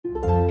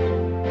Hey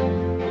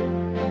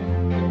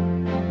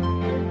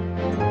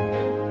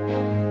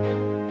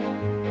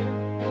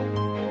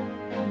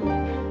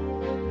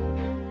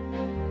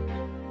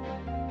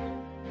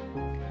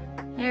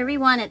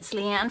everyone, it's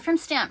Leanne from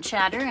Stamp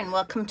Chatter and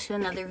welcome to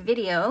another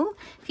video.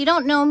 If you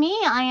don't know me,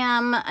 I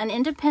am an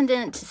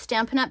independent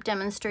Stampin' Up!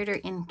 Demonstrator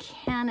in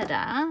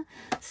Canada,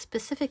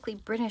 specifically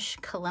British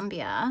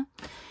Columbia,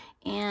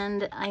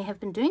 and I have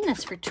been doing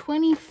this for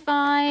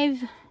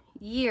 25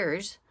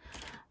 years.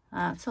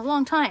 It's a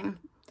long time.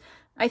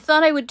 I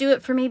thought I would do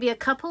it for maybe a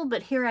couple,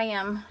 but here I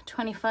am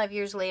 25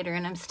 years later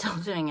and I'm still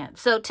doing it.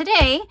 So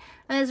today,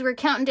 as we're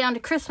counting down to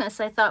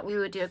Christmas, I thought we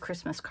would do a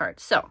Christmas card.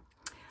 So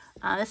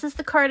this is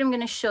the card I'm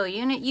going to show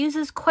you, and it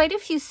uses quite a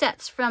few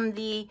sets from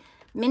the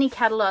mini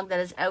catalog that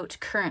is out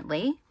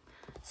currently.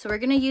 So we're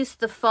going to use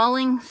the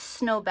falling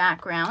snow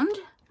background.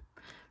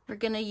 We're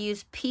going to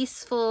use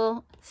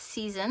Peaceful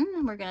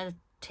Season. We're going to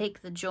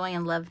take the Joy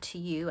and Love to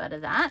You out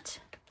of that.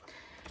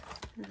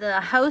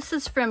 The house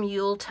is from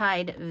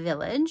Yuletide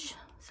Village,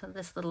 so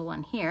this little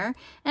one here.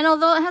 And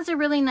although it has a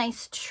really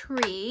nice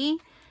tree,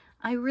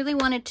 I really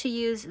wanted to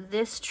use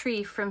this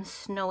tree from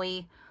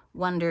Snowy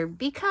Wonder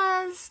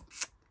because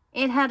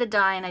it had a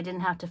die and I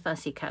didn't have to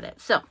fussy cut it.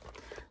 So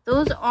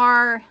those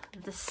are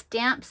the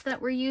stamps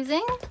that we're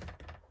using.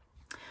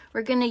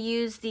 We're going to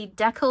use the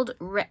deckled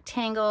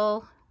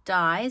rectangle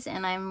dies,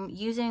 and I'm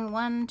using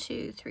 1,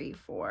 2, 3,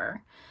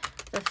 4,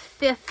 the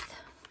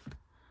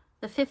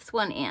fifth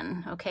one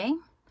in, okay?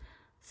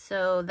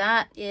 So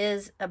that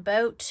is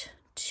about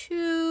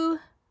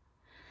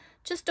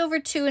just over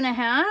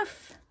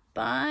 2.5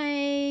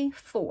 by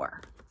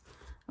 4.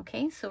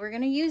 Okay, so we're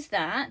going to use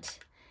that.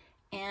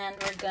 And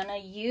we're gonna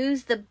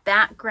use the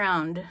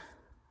background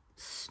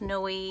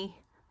Snowy,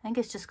 I think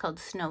it's just called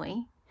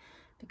Snowy,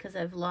 because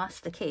I've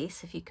lost the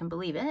case, if you can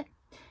believe it.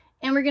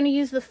 And we're gonna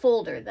use the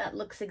folder that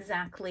looks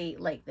exactly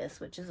like this,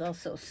 which is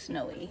also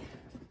Snowy.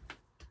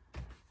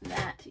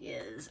 That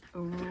is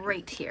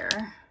right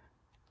here.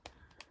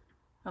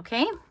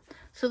 Okay,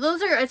 so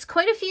it's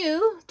quite a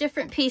few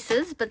different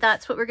pieces, but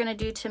that's what we're gonna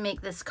do to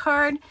make this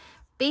card.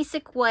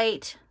 Basic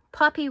white,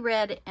 poppy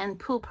red, and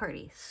pool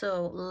party.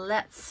 So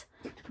let's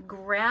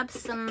grab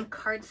some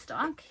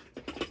cardstock.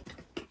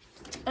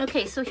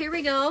 Okay, so here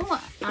we go.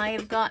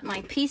 I've got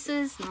my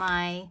pieces,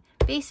 my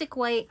basic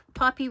white,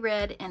 poppy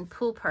red, and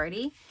pool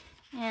party.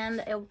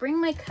 And I'll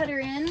bring my cutter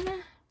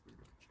in,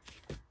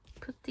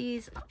 put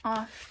these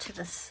off to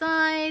the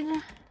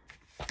side.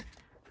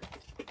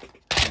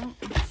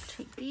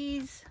 Take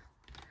these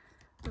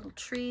little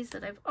trees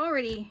that I've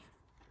already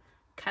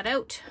cut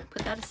out,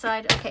 put that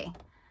aside. Okay.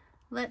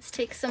 Let's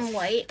take some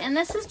white, and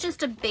this is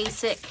just a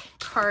basic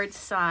card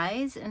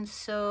size, and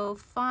so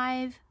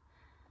 5.5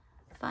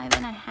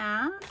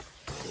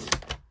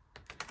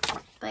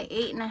 by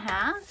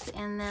 8.5,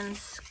 and then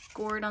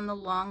scored on the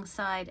long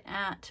side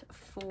at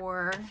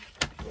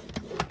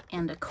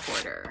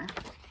 4.25.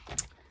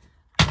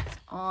 That's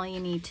all you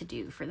need to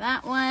do for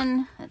that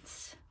one.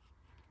 Let's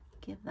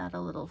give that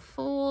a little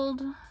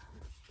fold.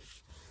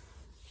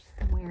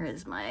 Where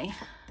is my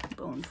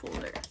bone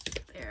folder?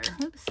 There.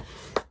 Oops.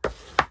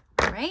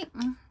 Right,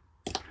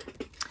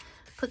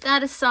 put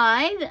that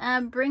aside.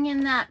 Bring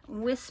in that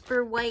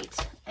Whisper White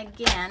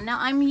again. Now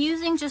I'm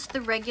using just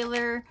the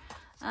regular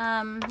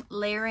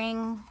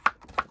layering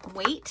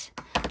weight.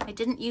 I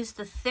didn't use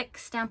the thick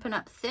Stampin'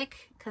 Up!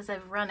 Thick because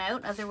I've run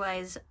out.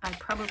 Otherwise I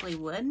probably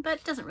would, but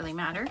it doesn't really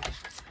matter.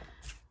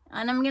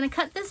 And I'm going to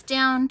cut this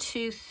down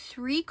to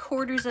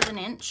 3/4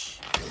 inch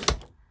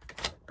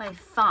by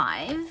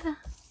 5.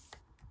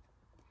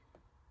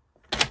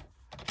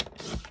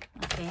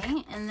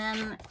 Okay, and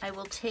then I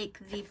will take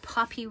the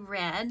poppy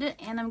red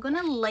and I'm going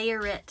to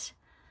layer it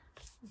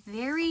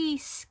very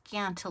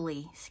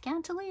scantily.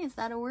 Scantily, is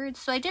that a word?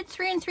 So I did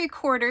 3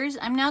 3/4.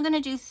 I'm now going to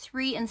do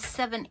 3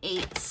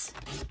 7/8.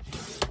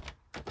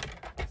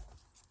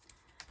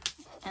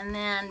 And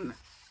then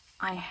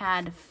I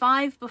had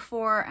 5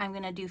 before. I'm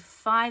going to do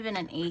 5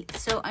 1/8.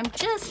 So I'm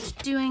just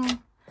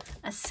doing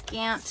a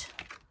scant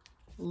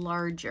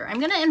larger. I'm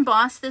going to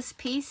emboss this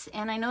piece,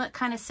 and I know it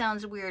kind of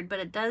sounds weird, but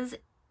it does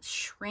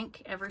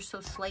shrink ever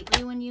so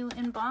slightly when you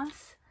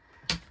emboss.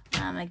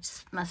 I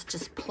must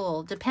just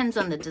pull, depends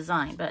on the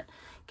design, but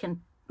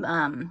can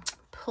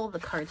pull the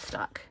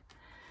cardstock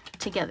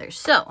together.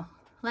 So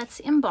let's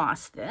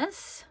emboss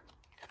this.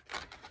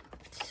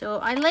 So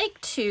I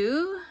like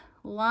to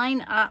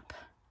line up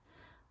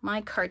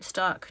my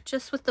cardstock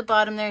just with the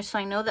bottom there, so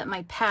I know that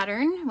my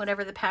pattern,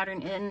 whatever the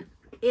pattern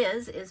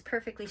is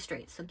perfectly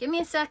straight. So give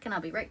me a sec and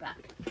I'll be right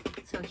back.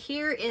 So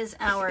here is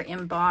our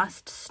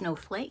embossed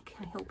snowflake.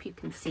 I hope you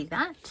can see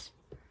that.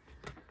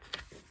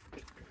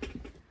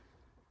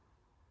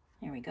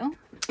 There we go.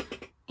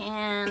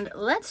 And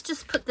let's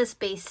just put this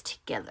base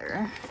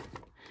together,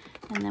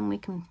 and then we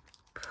can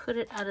put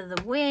it out of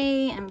the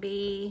way and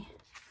be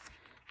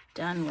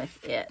done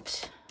with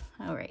it.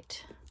 All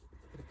right.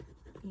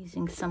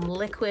 Using some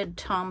liquid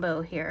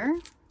Tombow here.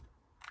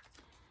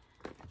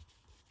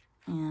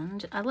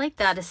 And I like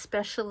that,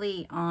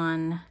 especially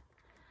on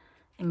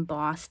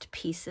embossed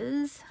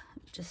pieces.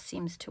 just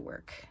seems to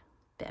work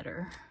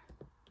better.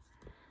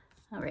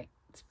 All right,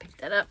 let's pick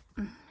that up.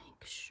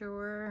 Make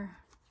sure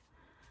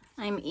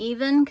I'm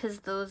even because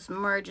those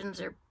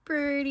margins are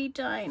pretty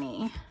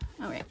tiny.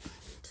 All right,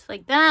 just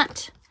like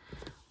that.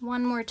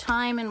 One more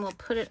time and we'll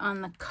put it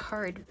on the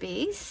card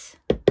base.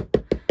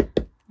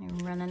 I'm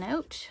running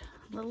out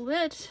a little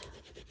bit.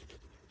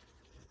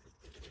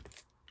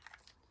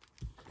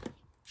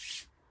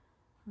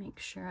 Make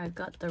sure I've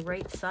got the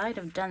right side.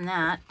 I've done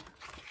that.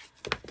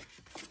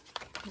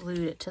 Glued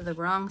it to the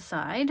wrong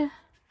side.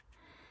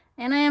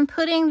 And I am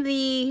putting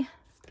the,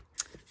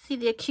 see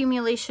the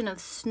accumulation of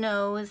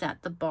snow is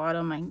at the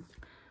bottom. I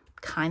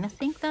kind of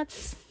think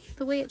that's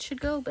the way it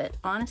should go, but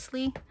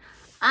honestly,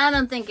 I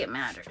don't think it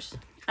matters.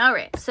 All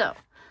right, so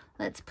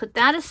let's put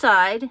that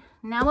aside.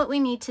 Now what we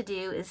need to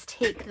do is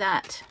take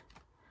that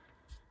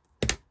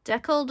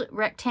deckled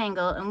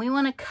rectangle and we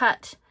want to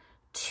cut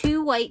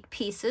 2 white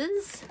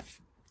pieces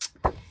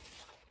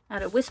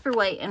out of Whisper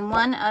White and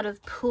 1 out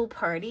of Pool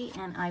Party,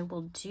 and I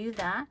will do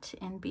that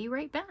and be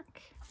right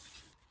back.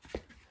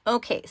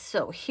 Okay,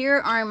 so here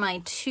are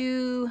my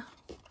 2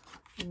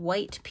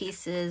 white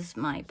pieces,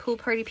 my Pool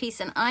Party piece,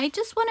 and I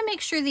just want to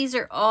make sure these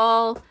are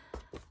all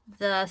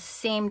the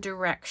same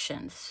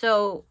direction.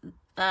 So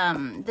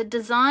the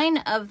design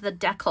of the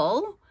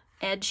decal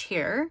edge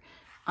here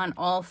on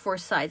all 4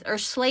 sides are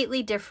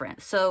slightly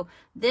different. So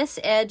this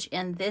edge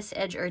and this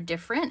edge are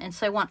different, and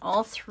so I want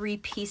all 3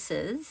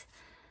 pieces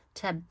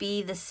to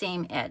be the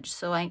same edge.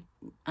 So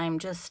I'm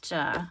just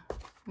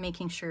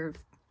making sure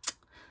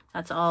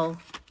that's all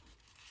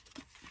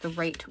the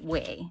right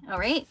way. All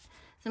right,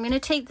 so I'm going to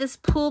take this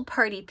Pool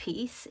Party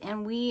piece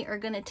and we are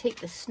going to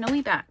take the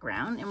snowy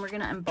background and we're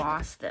going to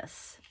emboss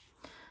this.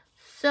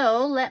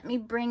 So let me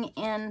bring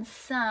in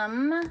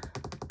some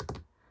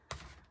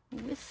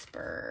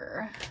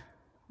Whisper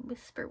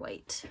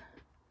White.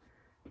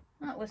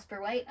 Not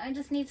Whisper White, I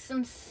just need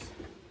some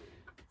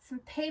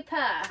paper.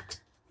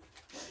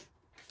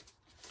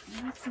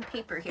 I need some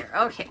paper here.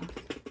 Okay,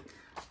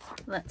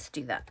 let's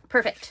do that.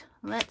 Perfect.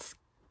 Let's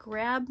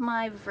grab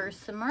my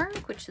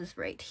Versamark, which is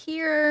right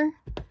here,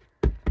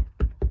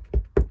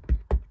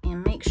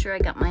 and make sure I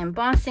got my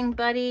embossing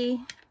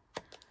buddy.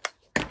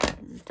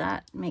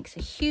 That makes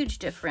a huge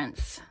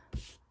difference.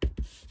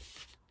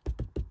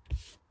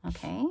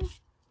 Okay,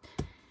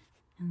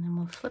 and then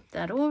we'll flip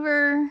that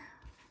over.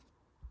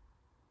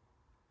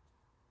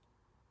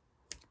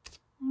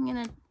 I'm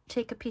gonna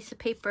take a piece of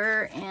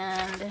paper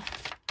and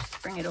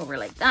bring it over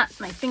like that.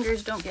 My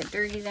fingers don't get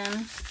dirty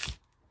then.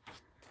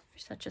 For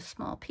such a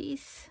small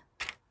piece.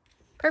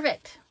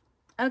 Perfect.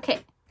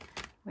 Okay,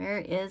 where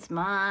is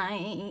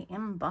my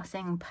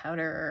embossing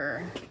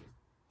powder?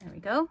 There we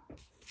go.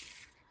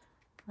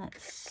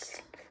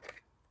 Let's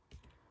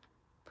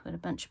put a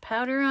bunch of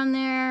powder on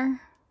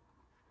there.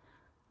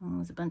 Oh,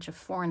 there's a bunch of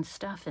foreign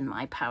stuff in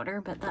my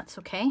powder, but that's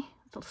okay.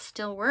 It'll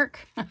still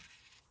work.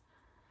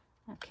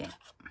 Okay.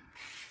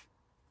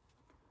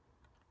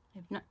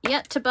 I've not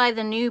yet to buy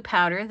the new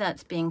powder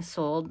that's being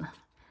sold.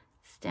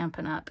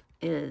 Stampin' Up!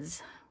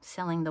 Is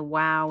selling the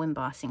Wow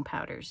embossing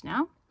powders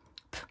now.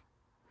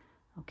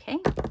 Okay.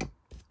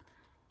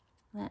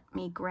 Let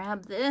me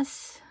grab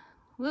this.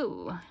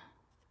 Woo.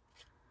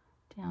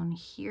 Down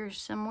here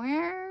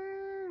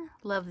somewhere.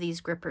 Love these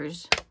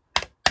grippers.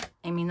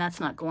 I mean, that's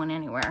not going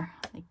anywhere.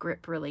 They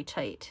grip really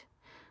tight.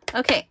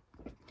 Okay.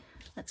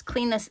 Let's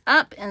clean this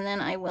up and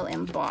then I will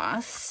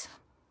emboss.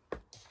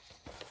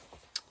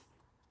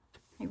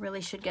 I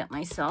really should get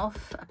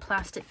myself a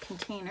plastic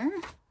container.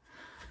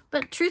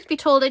 But truth be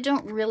told, I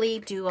don't really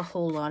do a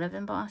whole lot of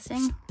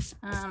embossing.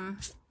 I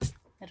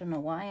don't know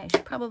why. I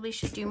probably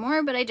should do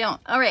more, but I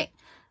don't. All right.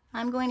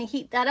 I'm going to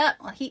heat that up.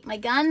 I'll heat my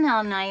gun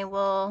and I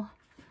will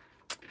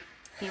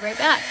be right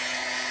back.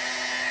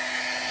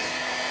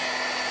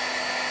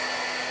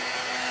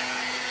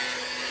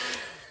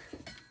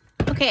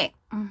 Okay.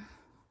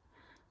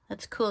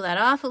 Let's cool that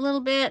off a little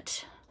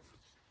bit.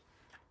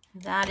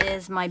 That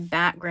is my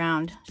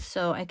background.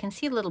 So I can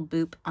see a little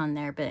boop on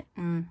there, but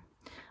I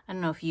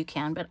don't know if you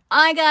can, but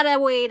I got a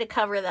way to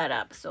cover that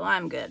up, so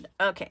I'm good.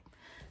 Okay,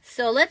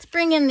 so let's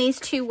bring in these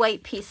 2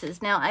 white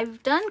pieces. Now,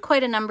 I've done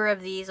quite a number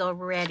of these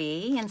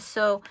already, and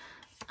so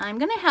I'm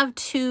going to have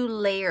 2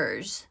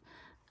 layers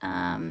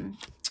in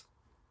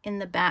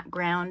the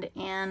background,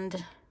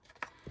 and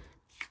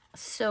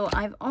so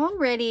I've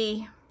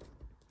already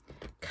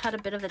cut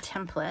a bit of a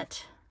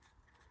template.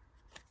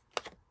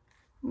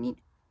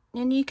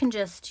 And you can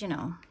just, you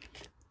know,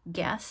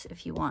 guess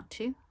if you want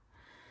to.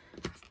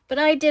 But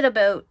I did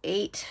about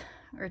 8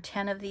 or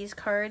 10 of these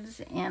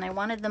cards, and I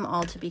wanted them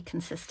all to be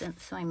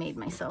consistent, so I made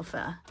myself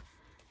a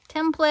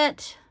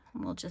template.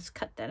 And we'll just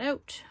cut that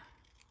out.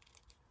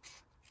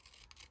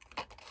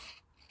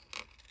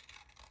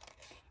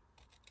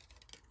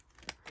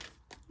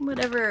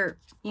 Whatever,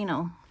 you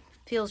know,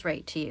 feels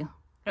right to you.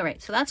 All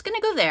right, so that's going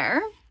to go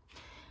there.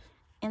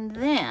 And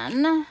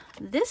then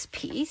this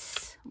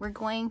piece, we're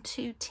going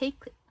to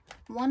take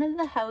one of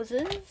the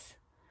houses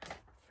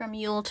from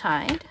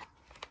Yuletide.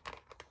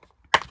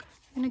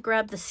 I'm going to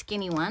grab the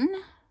skinny one.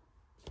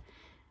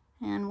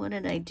 And what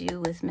did I do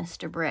with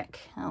Mr. Brick?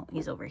 Oh,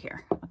 he's over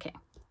here. Okay.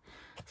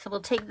 So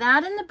we'll take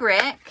that in the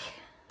brick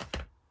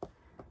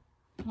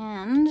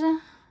and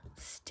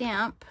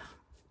stamp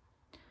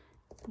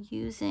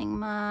using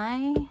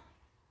my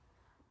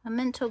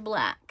Memento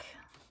Black.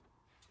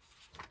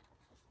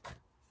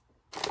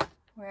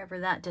 Wherever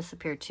that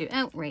disappeared to.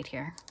 Oh, right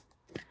here.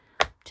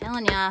 I'm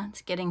telling ya,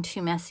 it's getting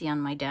too messy on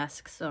my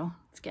desk, so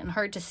it's getting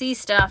hard to see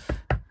stuff.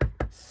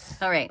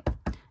 All right.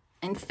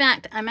 In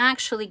fact, I'm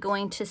actually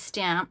going to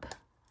stamp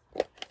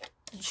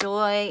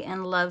Joy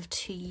and Love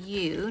to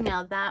You.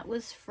 Now that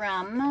was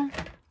from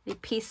the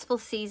Peaceful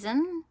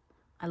Season.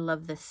 I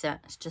love this set.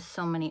 It's just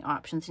so many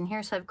options in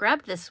here. So I've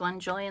grabbed this one,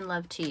 Joy and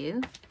Love to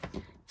You.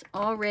 It's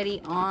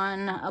already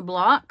on a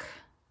block.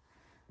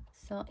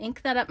 So I'll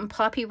ink that up in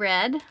Poppy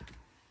Red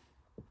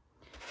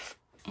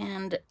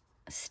and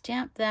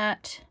stamp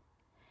that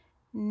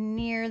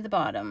near the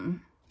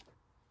bottom,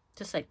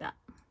 just like that.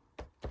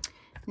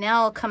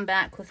 Now I'll come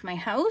back with my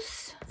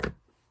house.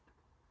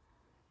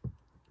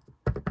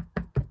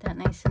 Get that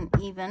nice and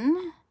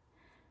even.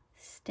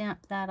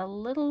 Stamp that a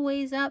little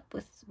ways up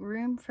with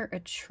room for a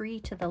tree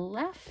to the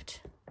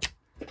left,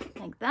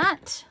 like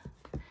that.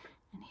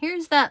 And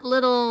here's that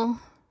little,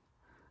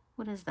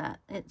 what is that?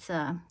 It's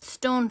a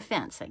stone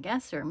fence, I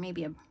guess, or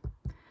maybe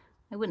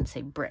I wouldn't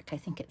say brick, I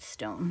think it's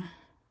stone.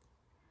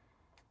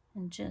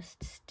 And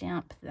just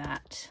stamp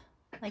that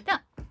like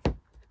that.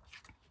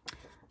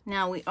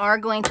 Now we are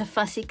going to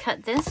fussy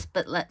cut this,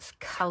 but let's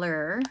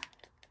color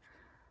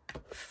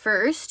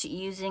first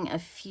using a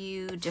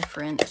few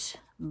different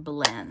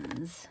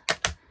blends.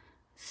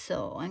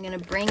 So I'm going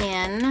to bring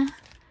in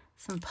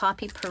some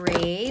Poppy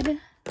Parade,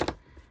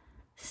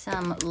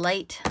 some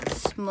light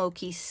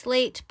smoky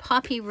slate,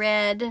 Poppy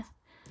Red,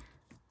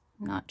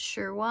 not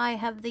sure why I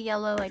have the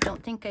yellow, I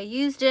don't think I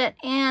used it,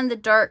 and the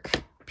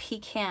dark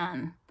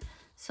pecan.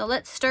 So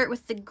let's start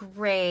with the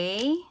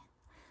gray.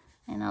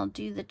 And I'll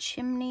do the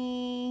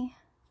chimney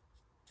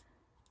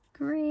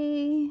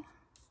gray.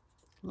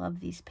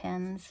 Love these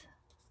pens.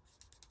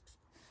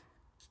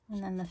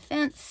 And then the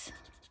fence,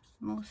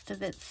 most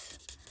of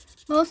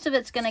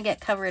it's going to get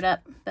covered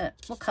up, but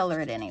we'll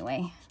color it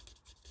anyway.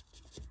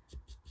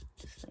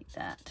 Just like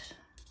that.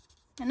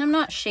 And I'm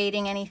not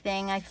shading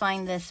anything. I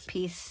find this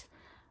piece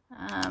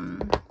a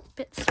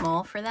bit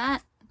small for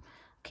that.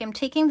 Okay, I'm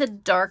taking the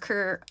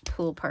darker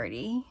Pool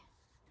Party.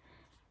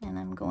 And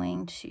I'm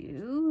going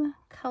to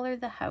color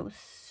the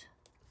house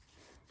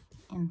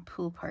in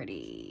Pool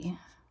Party.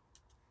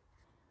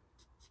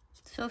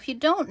 So if you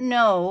don't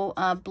know,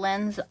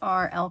 blends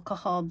are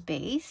alcohol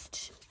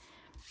based.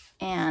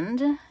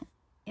 And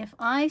if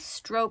I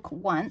stroke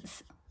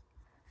once,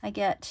 I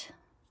get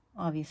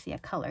obviously a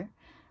color.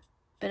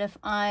 But if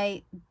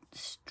I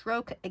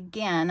stroke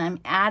again, I'm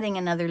adding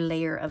another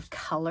layer of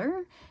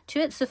color to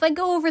it. So if I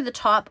go over the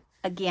top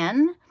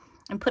again,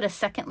 and put a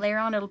second layer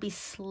on, it'll be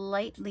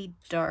slightly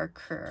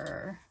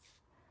darker.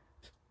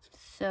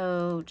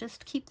 So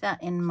just keep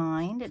that in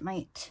mind. It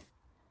might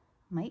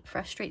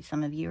frustrate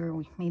some of you,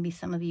 or maybe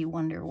some of you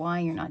wonder why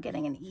you're not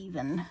getting an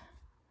even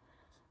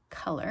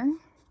color.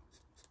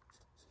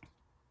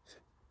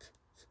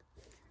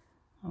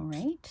 All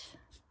right.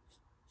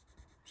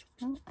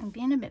 Oh, I'm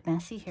being a bit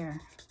messy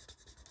here.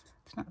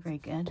 It's not very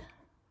good.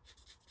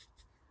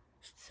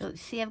 So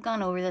see, I've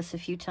gone over this a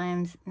few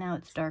times. Now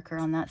it's darker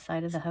on that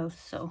side of the house,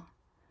 so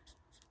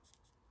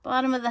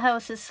bottom of the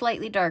house is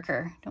slightly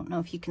darker. Don't know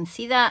if you can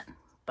see that,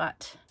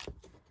 but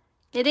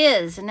it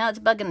is. And now it's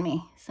bugging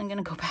me. So I'm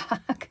going to go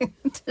back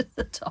to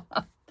the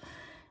top.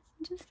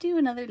 Just do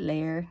another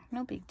layer.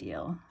 No big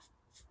deal.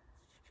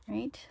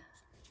 Right?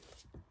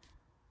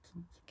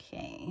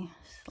 Okay,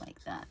 just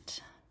like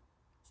that.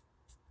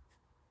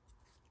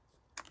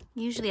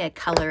 Usually I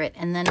color it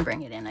and then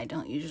bring it in. I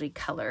don't usually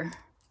color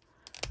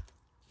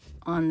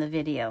on the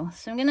video.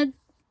 So I'm going to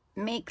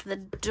make the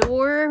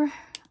door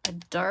a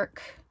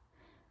dark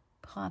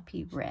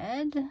Poppy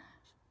Red.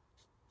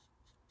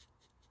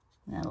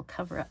 That'll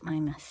cover up my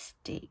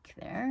mistake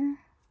there.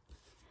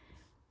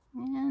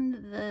 And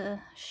the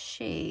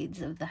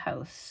shades of the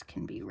house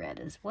can be red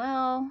as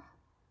well.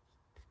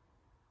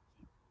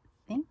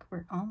 I think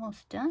we're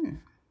almost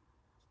done.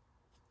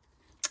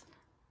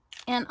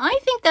 And I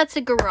think that's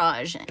a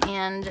garage.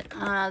 And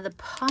the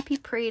Poppy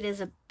Parade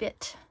is a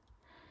bit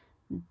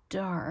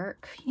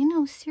dark. You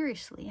know,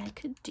 seriously, I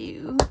could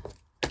do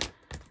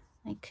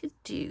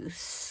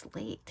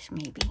slate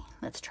maybe.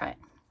 Let's try it.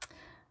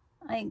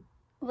 I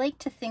like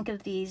to think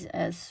of these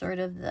as sort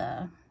of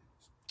the,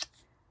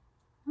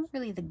 not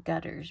really the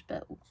gutters,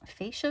 but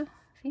fascia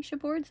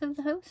boards of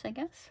the house, I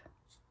guess.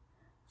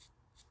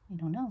 I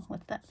don't know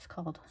what that's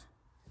called.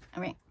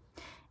 All right.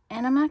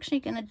 And I'm actually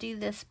going to do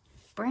this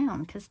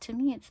brown because to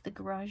me it's the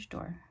garage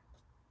door.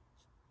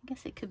 I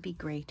guess it could be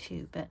gray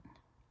too, but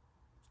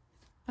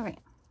all right.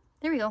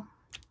 There we go.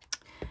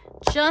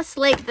 Just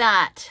like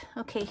that.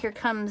 Okay, here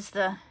comes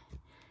the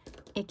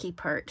icky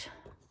part.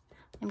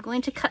 I'm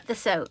going to cut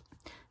this out.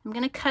 I'm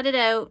going to cut it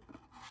out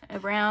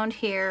around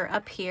here,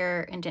 up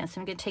here, and down. So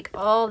I'm going to take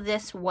all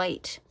this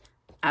white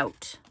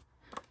out.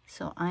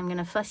 So I'm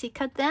gonna fussy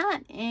cut that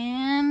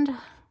and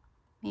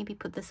maybe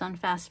put this on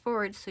fast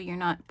forward so you're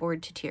not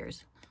bored to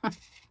tears.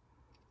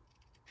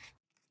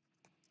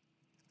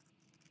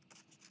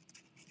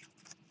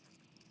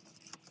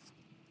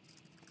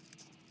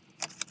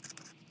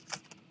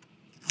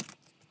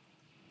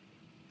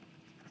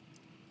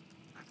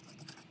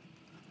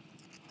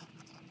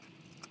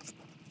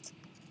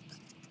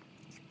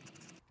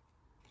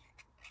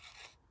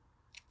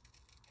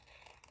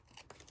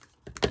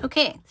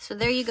 Okay, so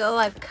there you go.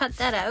 I've cut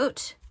that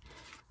out.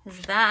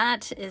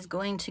 That is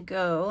going to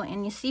go,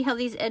 and you see how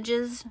these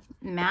edges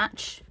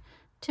match?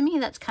 To me,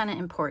 that's kind of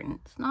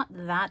important. It's not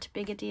that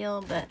big a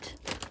deal, but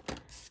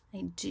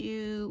I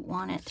do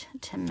want it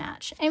to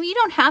match. And you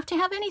don't have to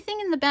have anything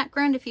in the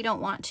background if you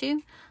don't want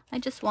to. I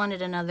just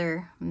wanted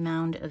another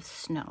mound of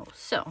snow.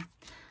 So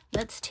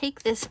let's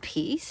take this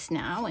piece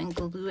now and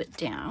glue it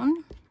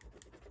down.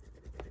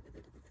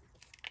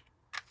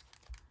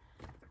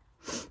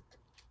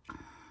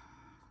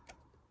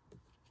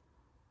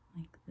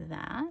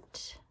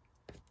 That.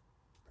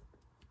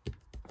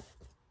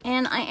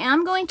 And I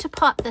am going to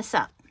pop this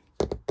up.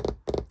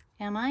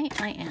 Am I?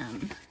 I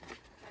am.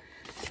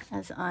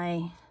 As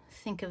I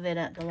think of it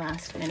at the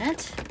last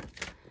minute.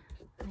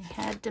 I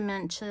had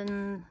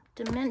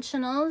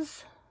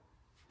dimensionals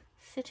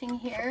sitting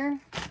here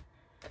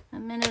a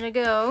minute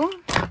ago.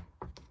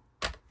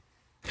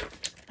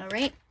 All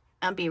right,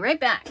 I'll be right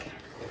back.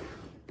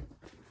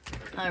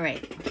 All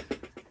right,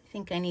 I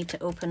think I need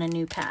to open a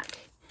new pack.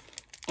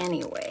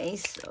 Anyway,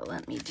 so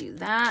let me do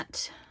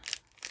that.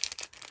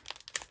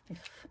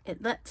 If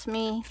it lets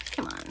me.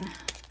 Come on.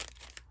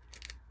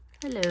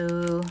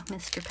 Hello,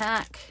 Mr.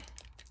 Pack.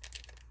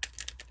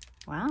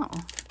 Wow.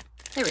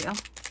 There we go.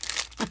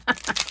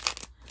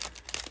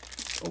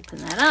 Open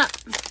that up.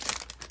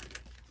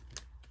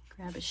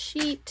 Grab a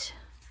sheet.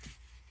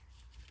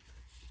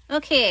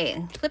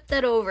 Okay, flip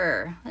that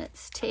over.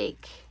 Let's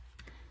take.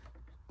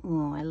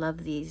 Oh, I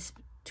love these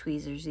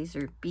tweezers. These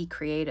are Be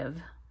Creative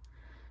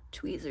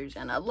tweezers,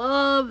 and I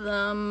love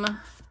them.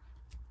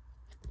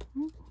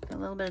 A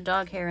little bit of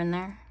dog hair in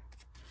there.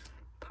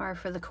 Par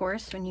for the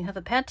course when you have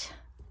a pet.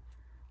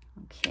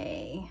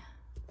 Okay.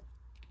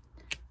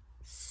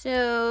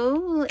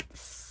 So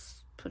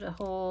let's put a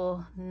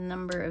whole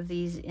number of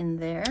these in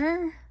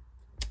there.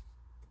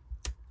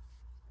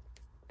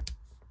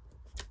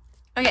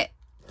 Okay.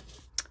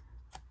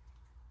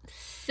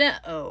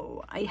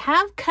 So I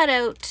have cut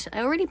out,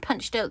 I already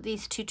punched out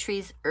these two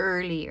trees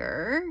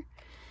earlier.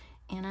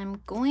 And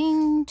I'm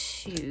going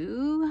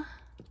to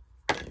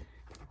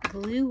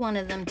glue one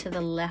of them to the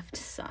left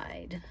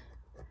side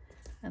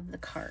of the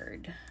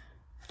card.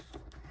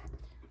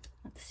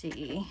 Let's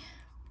see.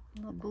 A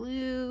little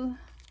glue.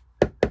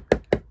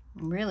 I'm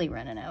really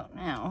running out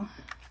now.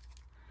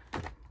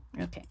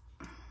 Okay.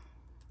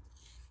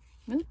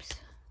 Oops.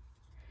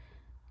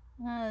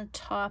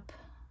 Top.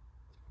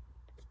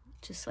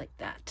 Just like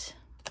that.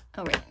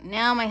 All right.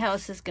 Now my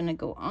house is going to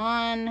go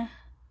on.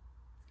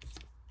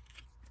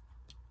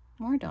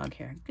 More dog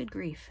hair. Good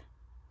grief.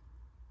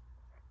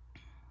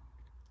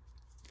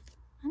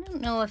 I don't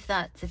know if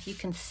that's, if you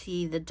can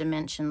see the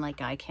dimension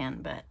like I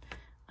can, but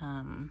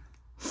I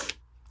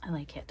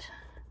like it.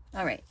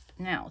 All right,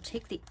 now I'll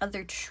take the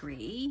other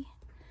tree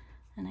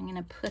and I'm going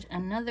to put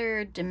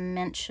another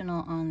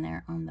dimensional on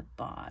there on the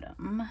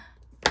bottom.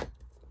 And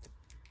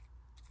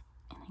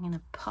I'm going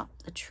to pop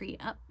the tree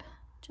up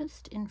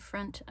just in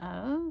front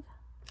of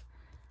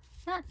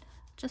that,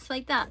 just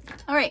like that.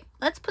 All right,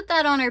 let's put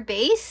that on our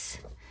base.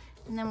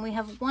 And then we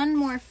have one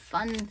more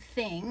fun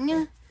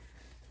thing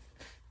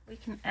we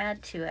can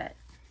add to it.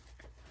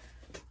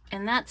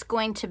 And that's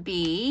going to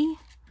be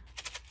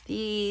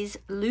these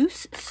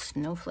loose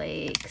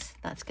snowflakes.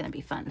 That's going to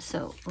be fun.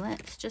 So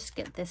let's just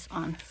get this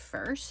on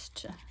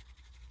first.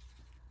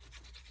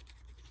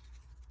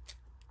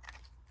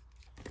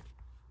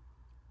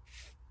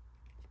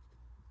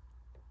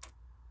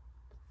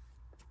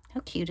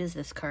 How cute is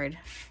this card?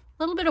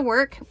 A little bit of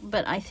work,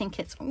 but I think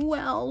it's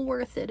well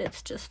worth it.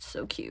 It's just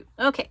so cute.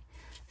 Okay.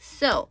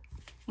 So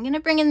I'm going to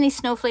bring in these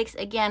snowflakes.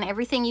 Again,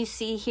 everything you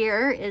see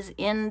here is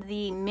in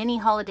the mini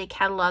holiday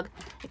catalog,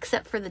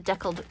 except for the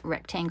deckled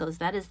rectangles.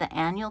 That is the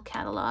annual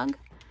catalog.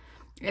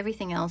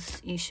 Everything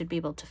else you should be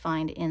able to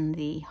find in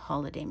the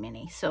holiday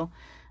mini. So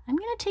I'm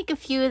going to take a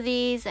few of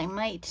these. I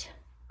might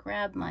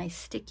grab my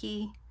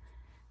sticky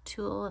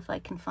tool if I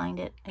can find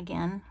it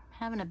again. I'm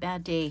having a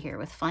bad day here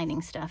with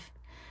finding stuff.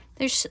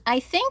 There's, I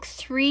think,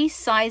 3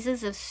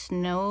 sizes of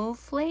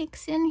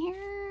snowflakes in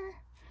here,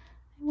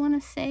 I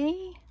want to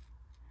say.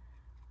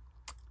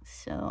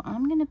 So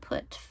I'm going to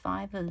put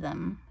 5 of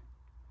them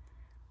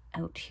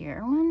out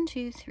here. 1,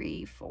 2,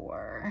 3,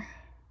 4,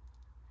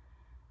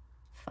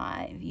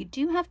 5. You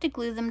do have to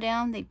glue them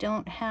down. They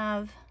don't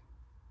have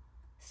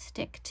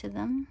stick to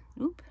them.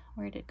 Oop,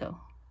 where'd it go?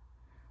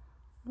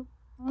 Oop.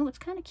 Oh, it's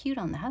kind of cute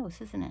on the house,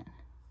 isn't it?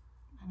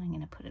 I'm going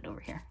to put it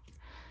over here.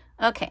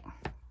 Okay.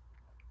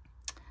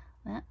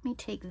 Let me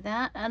take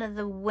that out of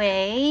the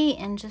way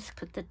and just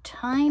put the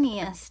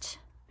tiniest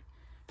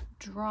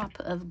drop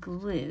of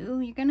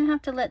glue. You're gonna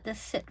have to let this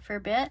sit for a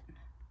bit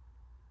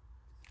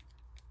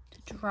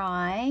to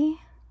dry.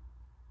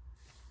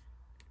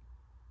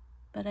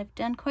 But I've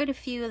done quite a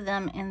few of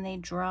them and they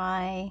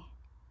dry.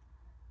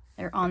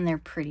 They're on there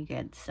pretty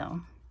good,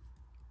 so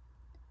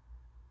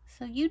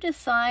you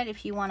decide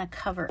if you want to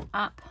cover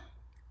up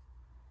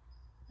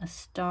a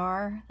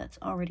star that's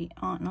already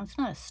on. No, it's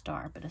not a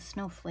star, but a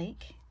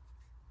snowflake.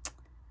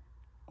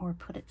 Or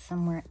put it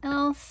somewhere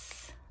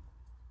else.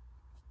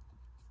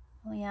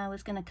 Oh yeah, I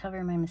was going to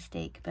cover my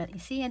mistake, but you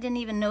see, I didn't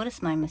even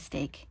notice my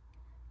mistake.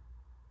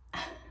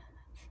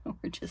 So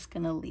we're just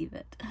going to leave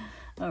it.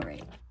 All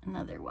right,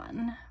 another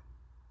one.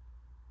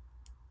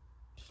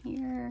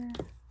 Here.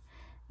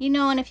 You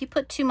know, and if you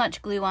put too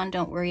much glue on,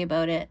 don't worry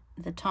about it.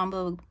 The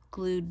Tombow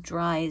glue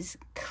dries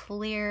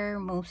clear.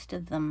 Most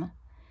of them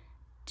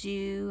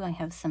do. I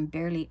have some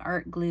Barely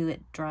Art glue.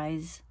 It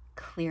dries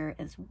clear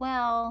as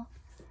well.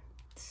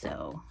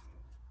 So,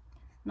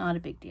 not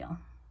a big deal.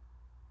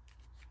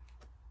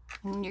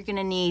 And you're going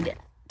to need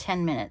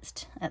 10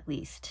 minutes at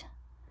least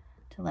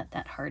to let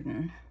that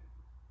harden.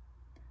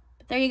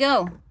 But there you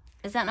go.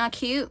 Is that not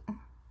cute?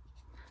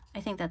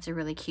 I think that's a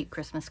really cute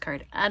Christmas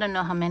card. I don't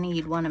know how many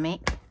you'd want to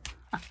make.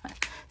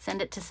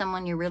 Send it to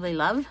someone you really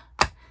love.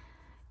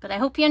 But I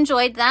hope you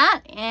enjoyed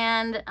that,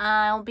 and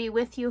I'll be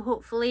with you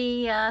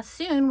hopefully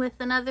soon with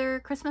another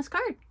Christmas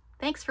card.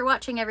 Thanks for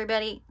watching,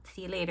 everybody.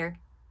 See you later.